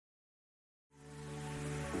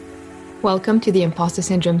Welcome to the Imposter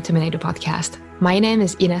Syndrome Terminator podcast. My name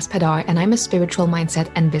is Ines Padar, and I'm a spiritual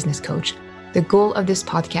mindset and business coach. The goal of this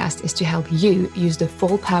podcast is to help you use the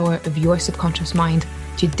full power of your subconscious mind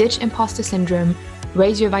to ditch imposter syndrome,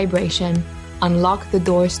 raise your vibration, unlock the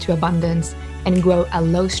doors to abundance, and grow a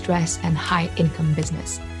low stress and high income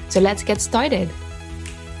business. So let's get started.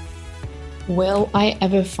 Will I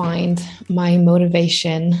ever find my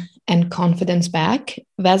motivation and confidence back?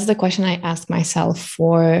 That's the question I asked myself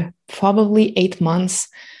for probably 8 months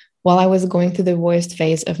while I was going through the worst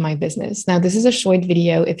phase of my business. Now, this is a short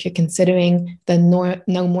video if you're considering the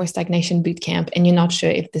No More Stagnation Bootcamp and you're not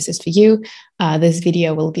sure if this is for you. This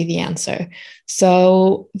video will be the answer.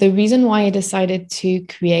 So the reason why I decided to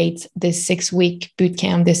create this 6-week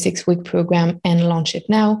bootcamp, this 6-week program, and launch it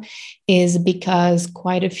now is because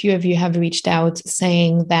quite a few of you have reached out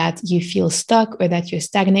saying that you feel stuck or that you're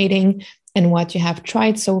stagnating and what you have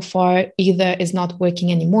tried so far either is not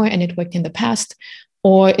working anymore and it worked in the past,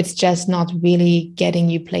 or it's just not really getting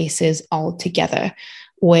you places altogether,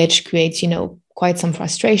 which creates, quite some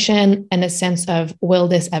frustration and a sense of, will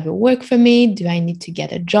this ever work for me? Do I need to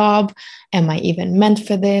get a job? Am I even meant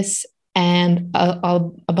for this? And a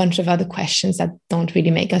bunch of other questions that don't really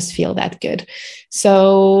make us feel that good.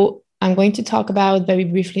 So I'm going to talk very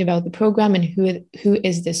briefly about the program and who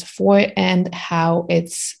is this for and how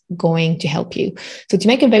it's going to help you. So to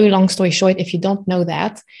make a very long story short, if you don't know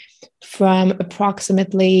that, from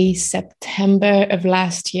approximately September of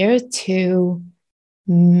last year to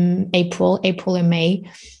April or May,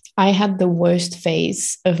 I had the worst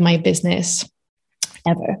phase of my business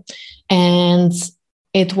ever. And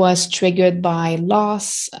it was triggered by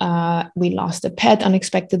loss. We lost a pet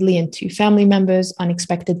unexpectedly and 2 family members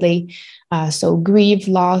unexpectedly. So grief,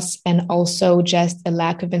 loss, and also just a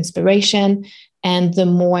lack of inspiration. And the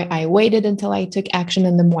more I waited until I took action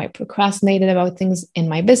and the more I procrastinated about things in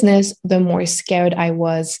my business, the more scared I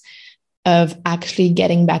was of actually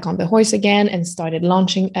getting back on the horse again and start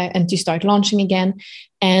launching again.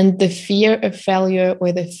 And the fear of failure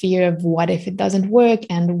or the fear of what if it doesn't work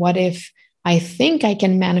and what if I think I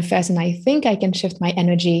can manifest and I think I can shift my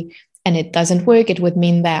energy and it doesn't work, it would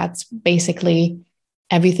mean that basically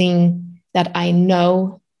everything that I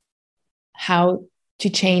know how to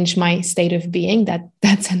change my state of being, that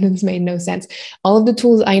sentence made no sense. All of the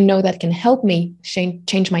tools I know that can help me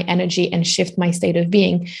change my energy and shift my state of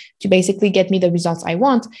being to basically get me the results I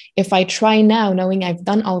want. If I try now, knowing I've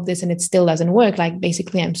done all of this and it still doesn't work, like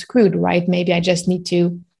basically I'm screwed, right? Maybe I just need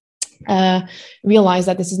to realize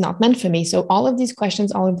that this is not meant for me. So all of these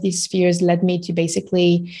questions, all of these fears led me to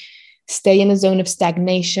basically stay in a zone of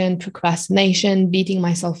stagnation, procrastination, beating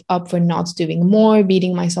myself up for not doing more,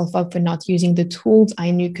 beating myself up for not using the tools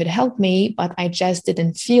I knew could help me, but I just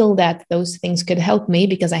didn't feel that those things could help me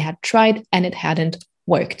because I had tried and it hadn't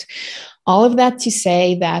worked. All of that to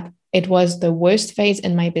say that it was the worst phase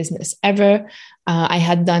in my business ever. I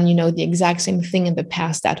had done, the exact same thing in the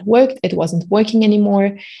past that worked. It wasn't working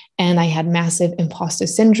anymore. And I had massive imposter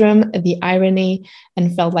syndrome, the irony,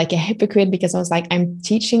 and felt like a hypocrite because I was like, I'm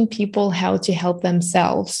teaching people how to help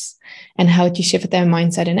themselves and how to shift their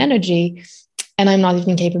mindset and energy. And I'm not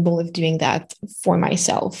even capable of doing that for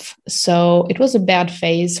myself. So it was a bad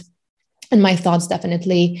phase. And my thoughts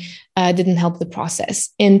definitely didn't help the process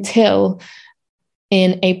until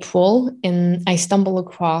in April, I stumbled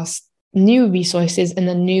across new resources and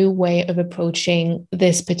a new way of approaching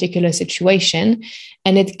this particular situation.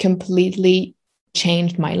 And it completely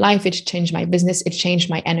changed my life. It changed my business. It changed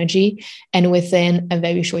my energy. And within a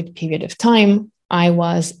very short period of time, I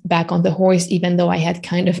was back on the horse, even though I had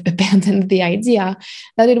kind of abandoned the idea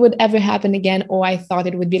that it would ever happen again. Or I thought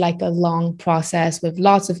it would be like a long process with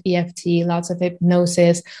lots of EFT, lots of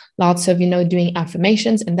hypnosis, lots of, doing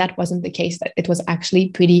affirmations. And that wasn't the case. That it was actually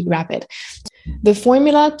pretty rapid. The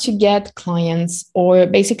formula to get clients or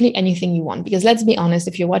basically anything you want, because let's be honest,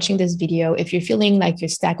 if you're watching this video, if you're feeling like you're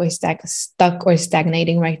stuck or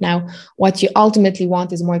stagnating right now, what you ultimately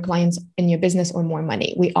want is more clients in your business or more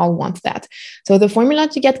money. We all want that. So the formula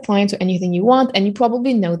to get clients or anything you want, and you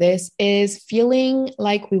probably know this, is feeling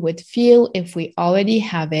like we would feel if we already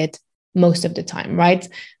have it most of the time, right?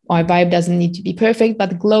 Our vibe doesn't need to be perfect,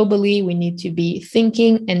 but globally, we need to be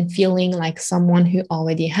thinking and feeling like someone who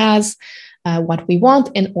already has what we want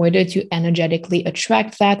in order to energetically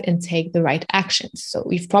attract that and take the right actions. So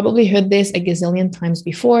we've probably heard this a gazillion times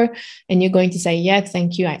before, and you're going to say, yeah,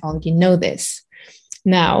 thank you. I already know this.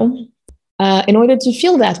 Now, in order to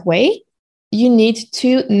feel that way, you need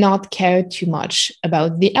to not care too much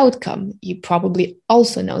about the outcome. You probably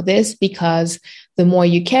also know this because The more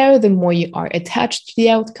you care, the more you are attached to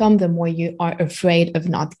the outcome, the more you are afraid of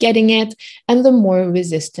not getting it, and the more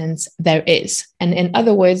resistance there is. And in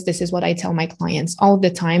other words, this is what I tell my clients all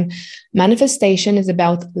the time. Manifestation is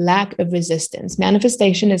about lack of resistance.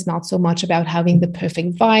 Manifestation is not so much about having the perfect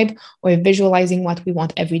vibe or visualizing what we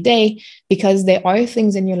want every day, because there are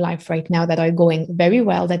things in your life right now that are going very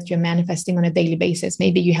well that you're manifesting on a daily basis.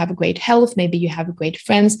 Maybe you have great health, maybe you have great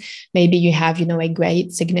friends, maybe you have, a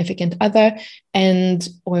great significant other, and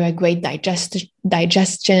or a great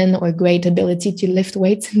digestion or great ability to lift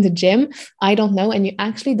weights in the gym. I don't know. And you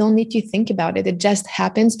actually don't need to think about it. It just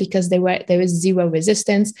happens because there is zero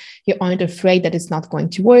resistance. You aren't afraid that it's not going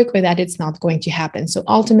to work or that it's not going to happen. So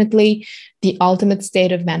ultimately, the ultimate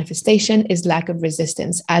state of manifestation is lack of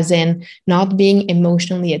resistance, as in not being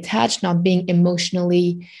emotionally attached, not being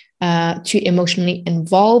too emotionally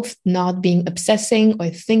involved, not being obsessing or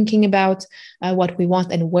thinking about what we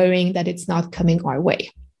want and worrying that it's not coming our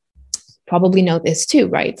way. Probably know this too,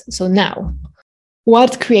 right? So now,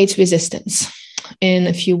 what creates resistance? In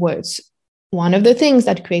a few words, one of the things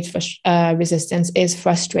that creates resistance is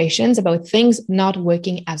frustrations about things not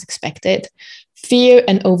working as expected, fear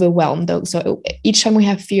and overwhelm. Though, so each time we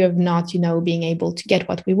have fear of not, being able to get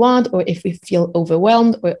what we want, or if we feel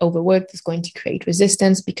overwhelmed or overworked, is going to create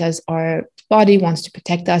resistance because our body wants to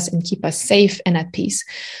protect us and keep us safe and at peace.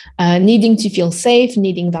 Needing to feel safe,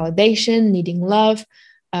 needing validation, needing love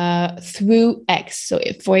through X. So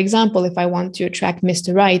if, for example, if I want to attract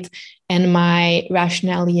Mr. Right, and my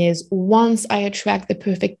rationale is once I attract the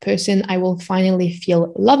perfect person, I will finally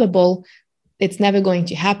feel lovable. It's never going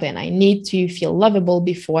to happen. I need to feel lovable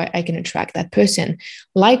before I can attract that person.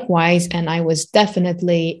 Likewise, and I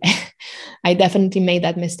definitely made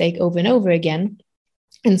that mistake over and over again.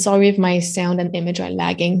 And sorry if my sound and image are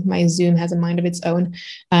lagging. My Zoom has a mind of its own.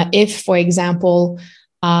 If, for example,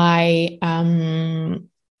 I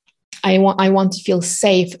want to feel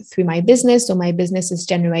safe through my business. So my business is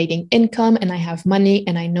generating income and I have money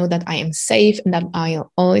and I know that I am safe and that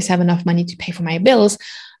I'll always have enough money to pay for my bills.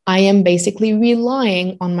 I am basically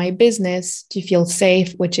relying on my business to feel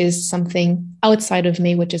safe, which is something outside of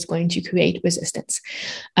me, which is going to create resistance.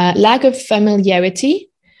 Lack of familiarity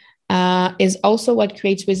is also what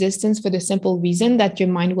creates resistance, for the simple reason that your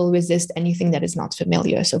mind will resist anything that is not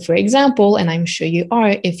familiar. So for example, and I'm sure you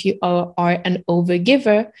are, if you are an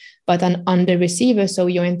overgiver, but an under receiver, so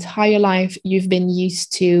your entire life you've been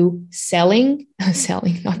used to not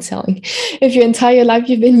selling. If your entire life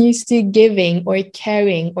you've been used to giving or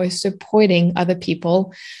caring or supporting other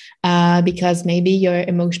people, because maybe your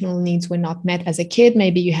emotional needs were not met as a kid,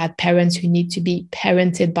 maybe you had parents who need to be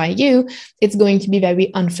parented by you, it's going to be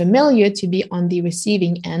very unfamiliar to be on the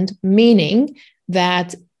receiving end, meaning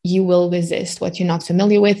that you will resist what you're not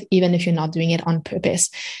familiar with, even if you're not doing it on purpose.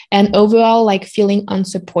 And overall, like feeling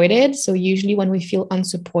unsupported. So usually when we feel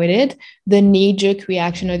unsupported, the knee-jerk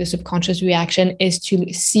reaction or the subconscious reaction is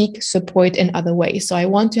to seek support in other ways. So I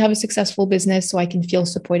want to have a successful business so I can feel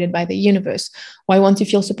supported by the universe. Or I want to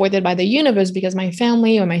feel supported by the universe because my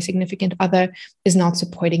family or my significant other is not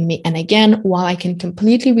supporting me. And again, while I can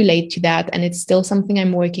completely relate to that, and it's still something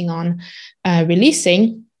I'm working on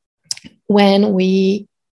releasing, when we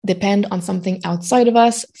depend on something outside of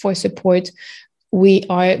us for support, we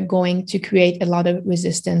are going to create a lot of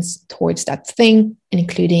resistance towards that thing,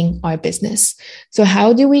 including our business. So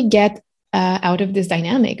how do we get out of this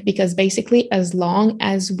dynamic? Because basically, as long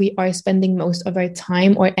as we are spending most of our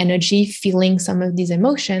time or energy feeling some of these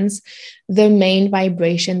emotions, the main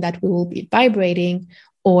vibration that we will be vibrating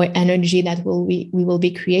or energy that we will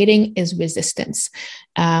be creating is resistance.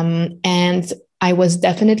 And I was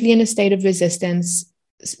definitely in a state of resistance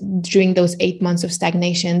during those 8 months of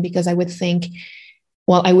stagnation, because I would think,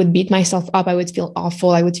 well, I would beat myself up. I would feel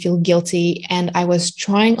awful. I would feel guilty. And I was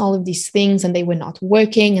trying all of these things and they were not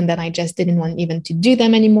working. And then I just didn't want even to do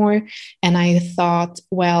them anymore. And I thought,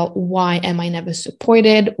 well, why am I never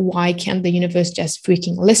supported? Why can't the universe just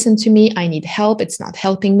freaking listen to me? I need help. It's not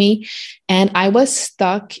helping me. And I was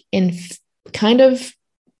stuck in kind of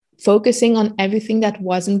focusing on everything that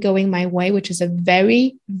wasn't going my way, which is a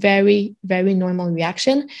very, very, very normal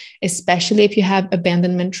reaction, especially if you have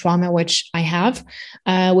abandonment trauma, which I have,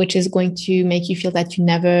 which is going to make you feel that you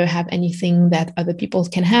never have anything that other people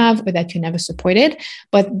can have or that you're never supported.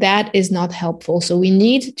 But that is not helpful. So we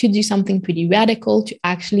need to do something pretty radical to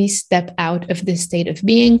actually step out of this state of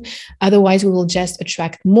being. Otherwise, we will just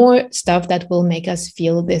attract more stuff that will make us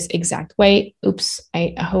feel this exact way. Oops,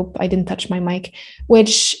 I hope I didn't touch my mic,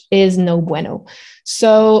 which is no bueno.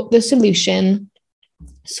 So the solution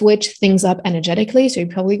switch things up energetically. So you're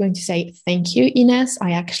probably going to say, thank you, Ines.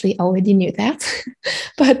 I actually already knew that.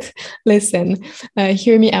 But listen,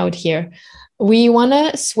 hear me out here. We want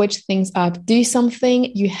to switch things up, do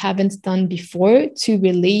something you haven't done before to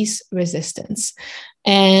release resistance.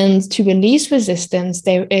 And to release resistance,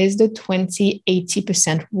 there is the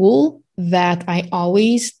 20-80% rule that I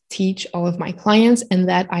always teach all of my clients and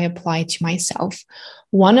that I apply to myself.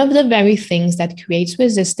 One of the very things that creates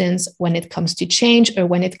resistance when it comes to change, or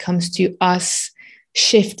when it comes to us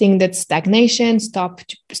shifting that stagnation,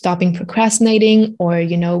 stopping procrastinating, or,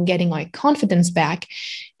 getting our confidence back,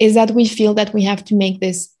 is that we feel that we have to make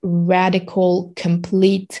this radical,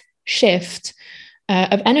 complete shift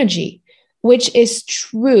of energy, which is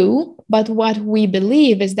true. But what we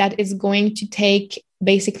believe is that it's going to take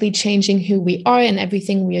basically changing who we are and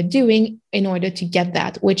everything we are doing in order to get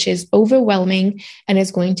that, which is overwhelming and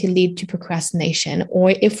is going to lead to procrastination. Or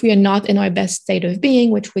if we are not in our best state of being,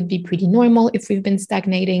 which would be pretty normal if we've been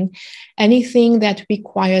stagnating, anything that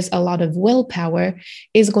requires a lot of willpower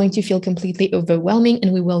is going to feel completely overwhelming,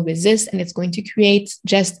 and we will resist, and it's going to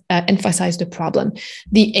emphasize the problem.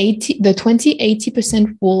 The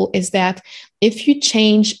 20-80% rule is that if you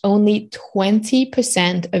change only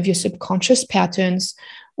 20% of your subconscious patterns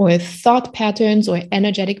or thought patterns or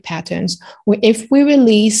energetic patterns, or if we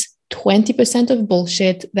release 20% of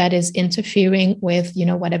bullshit that is interfering with,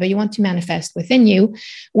 whatever you want to manifest within you,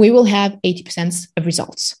 we will have 80% of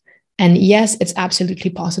results. And yes, it's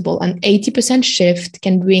absolutely possible. An 80% shift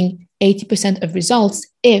can bring 80% of results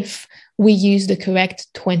if we use the correct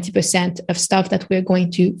 20% of stuff that we're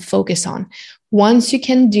going to focus on. Once you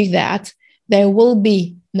can do that, there will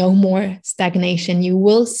be no more stagnation. You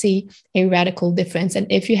will see a radical difference.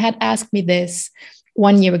 And if you had asked me this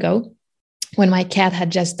 1 year ago, when my cat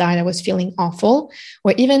had just died, I was feeling awful,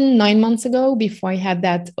 or even 9 months ago, before I had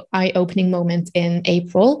that eye-opening moment in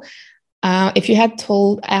April, if you had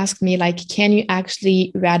asked me, can you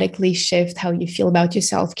actually radically shift how you feel about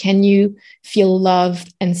yourself? Can you feel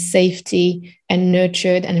loved and safety and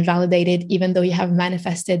nurtured and validated, even though you have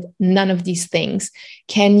manifested none of these things?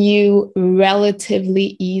 Can you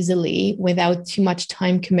relatively easily, without too much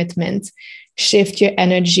time commitment, shift your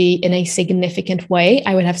energy in a significant way?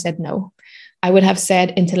 I would have said no. I would have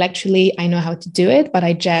said intellectually, I know how to do it, but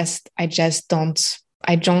I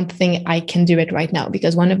don't think I can do it right now,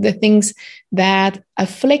 because one of the things that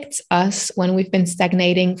afflicts us when we've been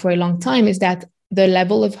stagnating for a long time is that the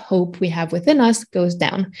level of hope we have within us goes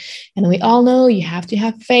down. And we all know you have to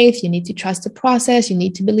have faith. You need to trust the process. You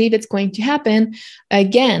need to believe it's going to happen.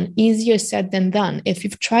 Again, easier said than done. If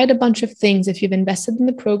you've tried a bunch of things, if you've invested in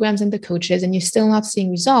the programs and the coaches and you're still not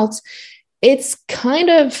seeing results, it's kind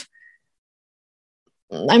of,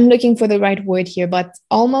 I'm looking for the right word here, but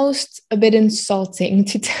almost a bit insulting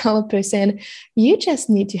to tell a person, you just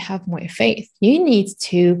need to have more faith. You need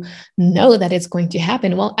to know that it's going to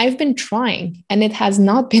happen. Well, I've been trying and it has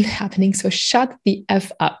not been happening. So shut the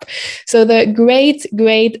F up. So the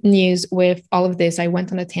great news with all of this, I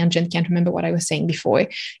went on a tangent, can't remember what I was saying before,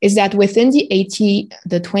 is that within the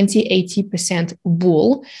 20-80%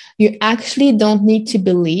 rule, you actually don't need to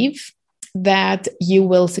believe that you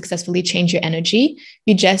will successfully change your energy.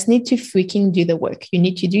 You just need to freaking do the work. You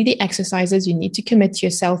need to do the exercises. You need to commit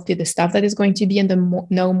yourself to the stuff that is going to be in the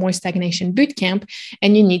No More Stagnation Bootcamp.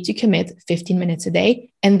 And you need to commit 15 minutes a day.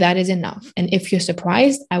 And that is enough. And if you're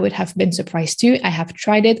surprised, I would have been surprised too. I have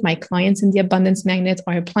tried it. My clients in the Abundance Magnet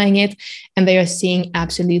are applying it, and they are seeing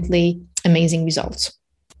absolutely amazing results.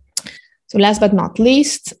 So last but not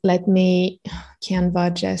least,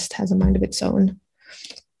 Canva just has a mind of its own.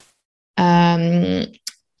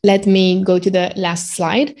 Let me go to the last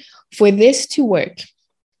slide. For this to work,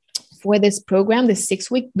 for this program, the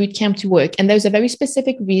 6-week bootcamp to work, and there's a very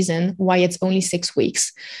specific reason why it's only 6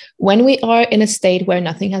 weeks. When we are in a state where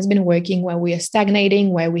nothing has been working, where we are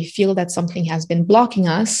stagnating, where we feel that something has been blocking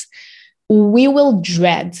us, we will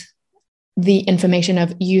dread the information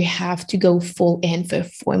of you have to go full in for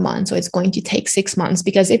 4 months, or it's going to take 6 months.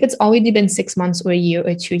 Because if it's already been 6 months or a year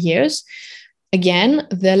or 2 years, again,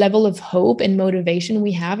 the level of hope and motivation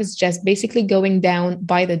we have is just basically going down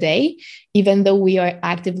by the day, even though we are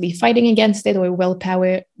actively fighting against it or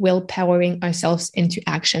willpowering ourselves into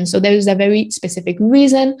action. So there's a very specific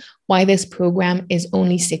reason why this program is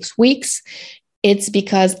only 6 weeks. It's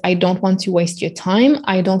because I don't want to waste your time.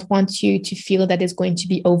 I don't want you to feel that it's going to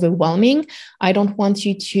be overwhelming. I don't want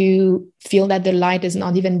you to feel that the light is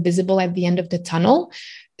not even visible at the end of the tunnel.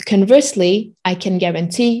 Conversely, I can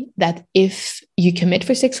guarantee that if you commit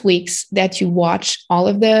for 6 weeks, that you watch all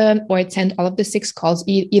of the or attend all of the 6 calls,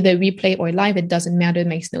 either replay or live, it doesn't matter, it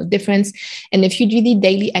makes no difference. And if you do the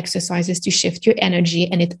daily exercises to shift your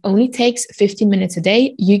energy, and it only takes 15 minutes a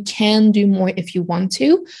day, you can do more if you want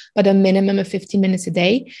to, but a minimum of 15 minutes a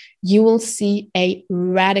day, you will see a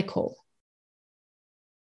radical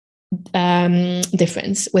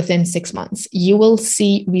difference within 6 months. You will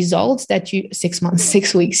see results that 6 months,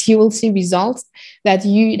 6 weeks, you will see results that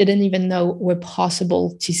you didn't even know were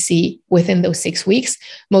possible to see within those 6 weeks.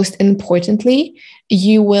 Most importantly,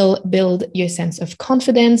 you will build your sense of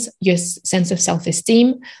confidence, your sense of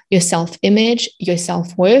self-esteem, your self-image, your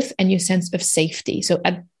self-worth, and your sense of safety. So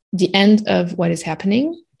at the end of what is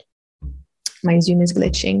happening, my Zoom is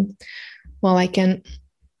glitching. Well,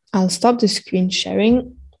 I'll stop the screen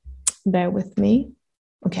sharing. Bear with me.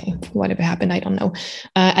 Okay, whatever happened, I don't know.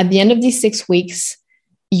 At the end of these 6 weeks,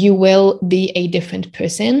 you will be a different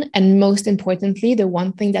person. And most importantly, the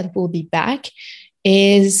one thing that will be back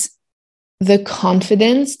is the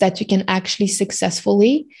confidence that you can actually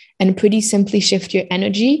successfully and pretty simply shift your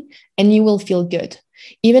energy, and you will feel good.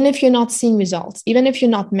 Even if you're not seeing results, even if you're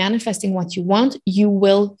not manifesting what you want, you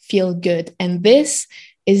will feel good. And this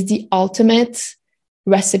is the ultimate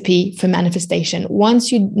recipe for manifestation.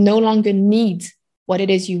 Once you no longer need what it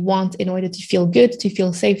is you want in order to feel good, to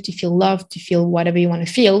feel safe, to feel loved, to feel whatever you want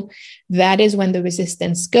to feel, that is when the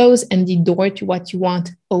resistance goes and the door to what you want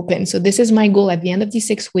opens. So this is my goal at the end of these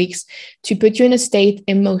 6 weeks, to put you in a state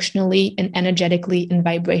emotionally and energetically and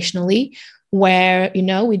vibrationally where,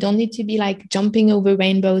 we don't need to be like jumping over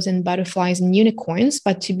rainbows and butterflies and unicorns,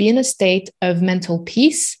 but to be in a state of mental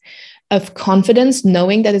peace, of confidence,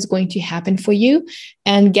 knowing that it's going to happen for you,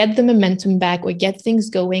 and get the momentum back or get things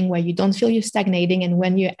going where you don't feel you're stagnating and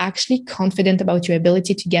when you're actually confident about your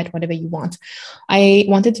ability to get whatever you want. I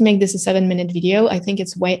wanted to make this a 7-minute video. I think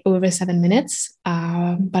it's way over 7 minutes,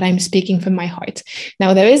 but I'm speaking from my heart.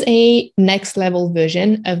 Now, there is a next level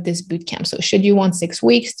version of this bootcamp. So should you want 6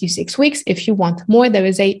 weeks, do 6 weeks. If you want more, there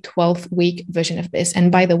is a 12-week version of this.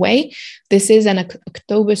 And by the way, this is an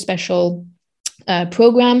October special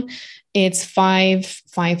program. It's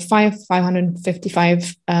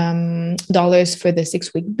 $555 for the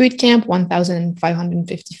 6-week bootcamp,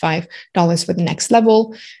 $1,555 for the next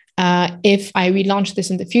level. If I relaunch this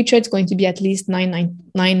in the future, it's going to be at least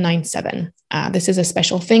 $997. This is a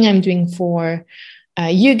special thing I'm doing for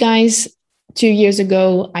you guys. 2 years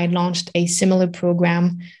ago, I launched a similar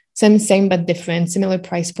program, same but different, similar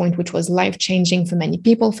price point, which was life-changing for many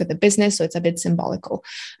people, for the business. So it's a bit symbolical.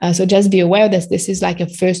 So just be aware that this is like a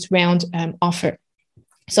first round offer.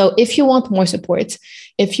 So if you want more support,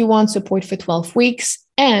 if you want support for 12 weeks,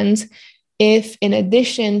 and if in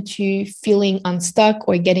addition to feeling unstuck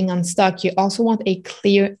or getting unstuck, you also want a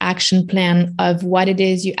clear action plan of what it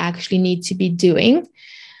is you actually need to be doing,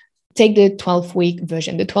 take the 12-week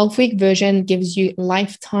version. The 12-week version gives you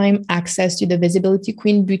lifetime access to the Visibility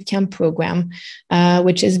Queen Bootcamp program,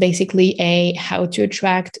 which is basically a how to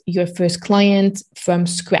attract your first client from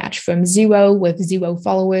scratch, from zero, with 0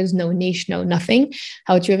 followers, no niche, no nothing.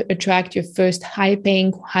 How to attract your first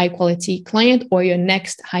high-paying, high-quality client, or your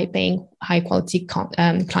next high-paying, high-quality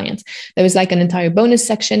client. There was like an entire bonus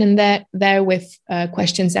section in there with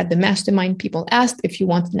questions that the mastermind people asked if you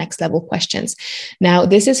want next level questions. Now,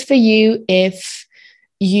 this is for you if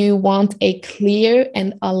you want a clear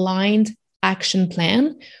and aligned action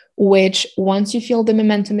plan, which once you feel the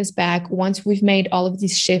momentum is back, once we've made all of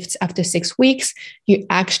these shifts after 6 weeks, you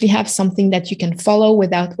actually have something that you can follow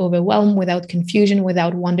without overwhelm, without confusion,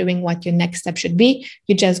 without wondering what your next step should be.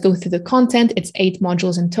 You just go through the content. It's 8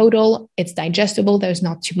 modules in total. It's digestible. There's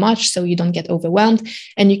not too much, so you don't get overwhelmed,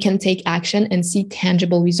 and you can take action and see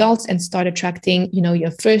tangible results and start attracting,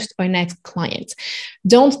 your first or next client.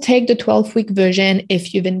 Don't take the 12-week version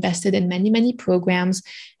if you've invested in many, many programs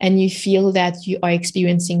and you feel that you are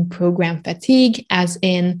experiencing program fatigue, as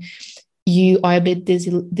in you are a bit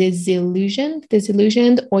disillusioned,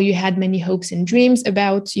 or you had many hopes and dreams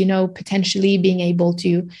about, potentially being able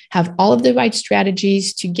to have all of the right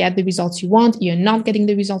strategies to get the results you want. You're not getting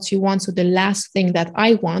the results you want. So the last thing that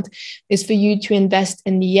I want is for you to invest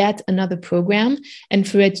in yet another program and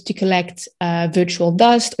for it to collect virtual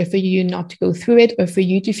dust, or for you not to go through it, or for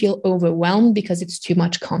you to feel overwhelmed because it's too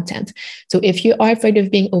much content. So if you are afraid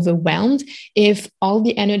of being overwhelmed, if all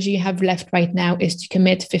the energy you have left right now is to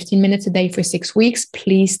commit 15 minutes a day pay for 6 weeks,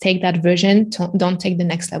 please take that version. Don't take the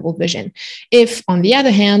next level version. If, on the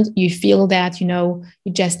other hand, you feel that, you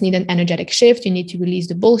just need an energetic shift, you need to release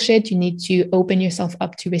the bullshit, you need to open yourself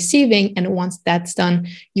up to receiving. And once that's done,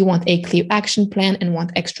 you want a clear action plan and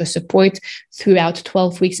want extra support throughout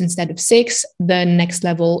 12 weeks instead of 6, the next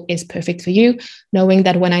level is perfect for you. Knowing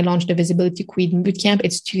that when I launched the Visibility Queen Bootcamp,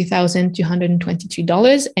 it's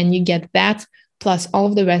 $2,222, and you get that plus all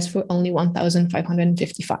of the rest for only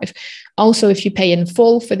 $1,555. Also, if you pay in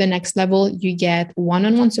full for the next level, you get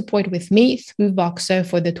one-on-one support with me through Voxer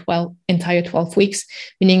for the entire 12 weeks,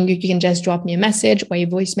 meaning you can just drop me a message or a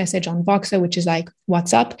voice message on Voxer, which is like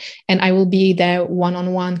WhatsApp, and I will be there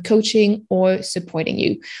one-on-one coaching or supporting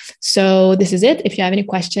you. So this is it. If you have any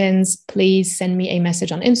questions, please send me a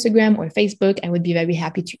message on Instagram or Facebook. I would be very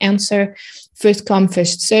happy to answer. First come,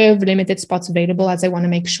 first serve, limited spots available, as I want to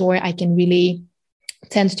make sure I can really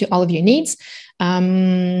tend to all of your needs.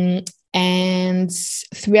 And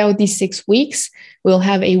throughout these 6 weeks, we'll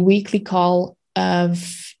have a weekly call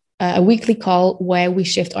where we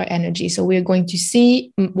shift our energy. So we're going to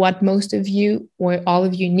see what most of you or all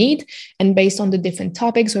of you need. And based on the different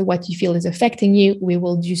topics or what you feel is affecting you, we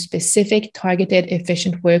will do specific, targeted,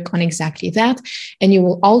 efficient work on exactly that. And you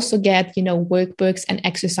will also get, workbooks and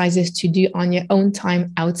exercises to do on your own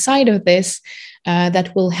time outside of this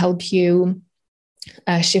that will help you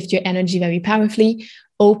shift your energy very powerfully,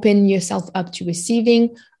 open yourself up to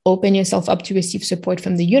receiving, open yourself up to receive support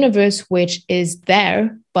from the universe, which is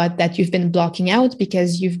there, but that you've been blocking out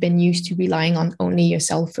because you've been used to relying on only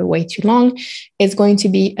yourself for way too long. It's going to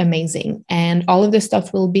be amazing. And all of this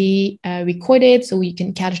stuff will be recorded so you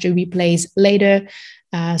can catch the replays later.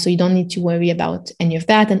 So you don't need to worry about any of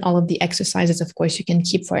that. And all of the exercises, of course, you can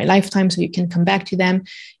keep for a lifetime, so you can come back to them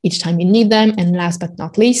each time you need them. And last but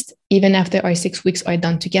not least, even after our 6 weeks are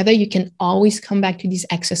done together, you can always come back to these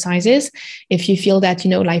exercises. If you feel that,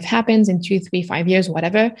 life happens in 2, 3, 5 years,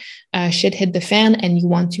 whatever, shit hit the fan and you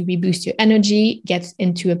want to reboost your energy, get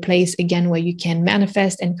into a place again where you can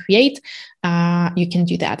manifest and create, you can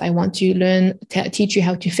do that. I want to teach you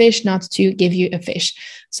how to fish, not to give you a fish.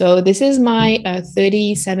 So this is my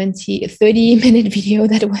 30-minute video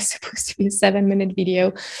that was supposed to be a 7-minute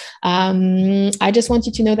video. I just want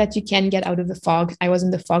you to know that you can get out of the fog. I was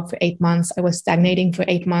in the fog for 8 months. I was stagnating for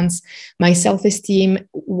 8 months. My self-esteem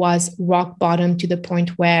was rock bottom to the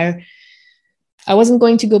point where I wasn't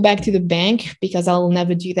going to go back to the bank because I'll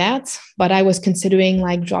never do that. But I was considering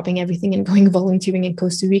like dropping everything and going volunteering in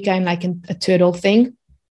Costa Rica and like a turtle thing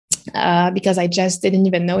because I just didn't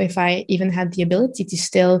even know if I even had the ability to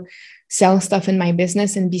still sell stuff in my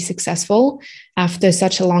business and be successful after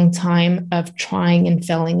such a long time of trying and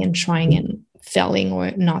failing and trying and failing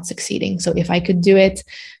or not succeeding. So if I could do it,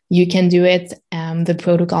 you can do it. The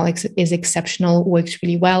protocol is exceptional, works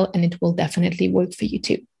really well, and it will definitely work for you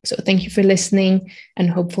too. So thank you for listening, and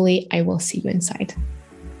hopefully I will see you inside.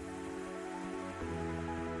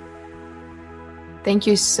 Thank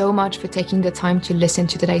you so much for taking the time to listen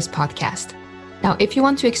to today's podcast. Now, if you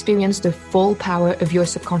want to experience the full power of your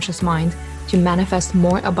subconscious mind to manifest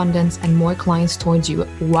more abundance and more clients towards you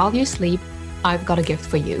while you sleep, I've got a gift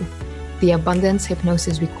for you: the Abundance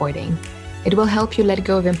Hypnosis Recording. It will help you let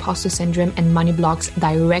go of imposter syndrome and money blocks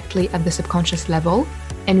directly at the subconscious level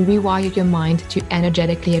and rewire your mind to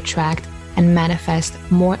energetically attract and manifest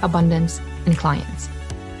more abundance and clients.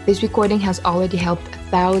 This recording has already helped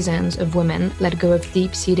thousands of women let go of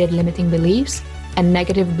deep-seated limiting beliefs and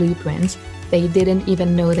negative blueprints they didn't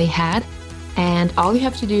even know they had. And all you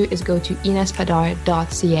have to do is go to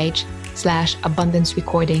inespadar.ch/abundance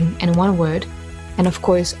recording in one word. And of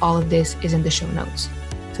course, all of this is in the show notes.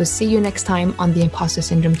 So see you next time on the Imposter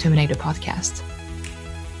Syndrome Terminator podcast.